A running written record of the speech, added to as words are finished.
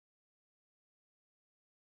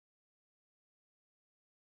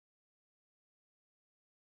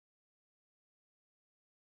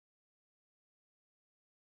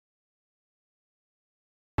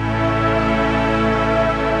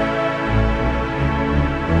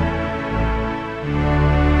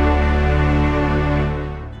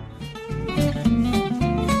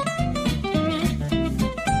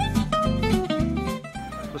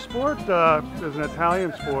is an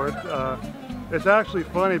Italian sport. It's actually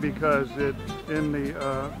funny because in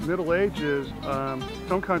the Middle Ages,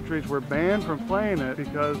 some countries were banned from playing it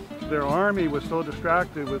because their army was so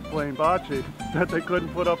distracted with playing bocce that they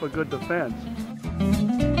couldn't put up a good defense.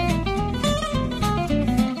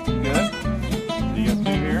 Good. You got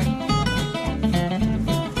two here.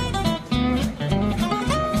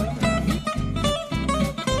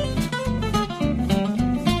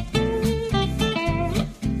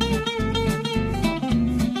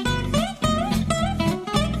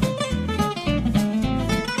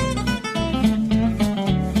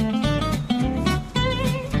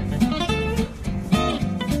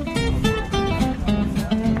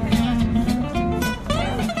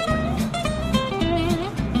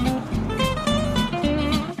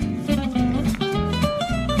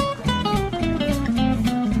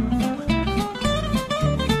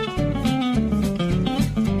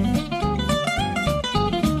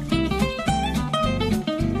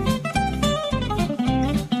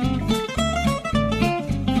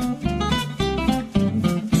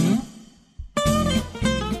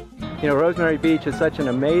 You know, Rosemary Beach is such an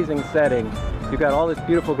amazing setting. You've got all this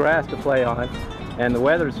beautiful grass to play on, and the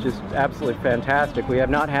weather's just absolutely fantastic. We have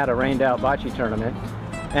not had a rained out bocce tournament,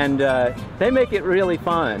 and they make it really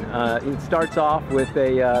fun. It starts off with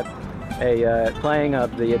a playing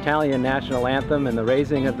of the Italian national anthem and the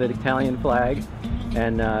raising of the Italian flag,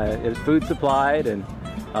 and there's food supplied, and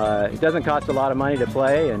it doesn't cost a lot of money to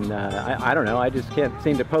play, and I don't know, I just can't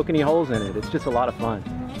seem to poke any holes in it. It's just a lot of fun.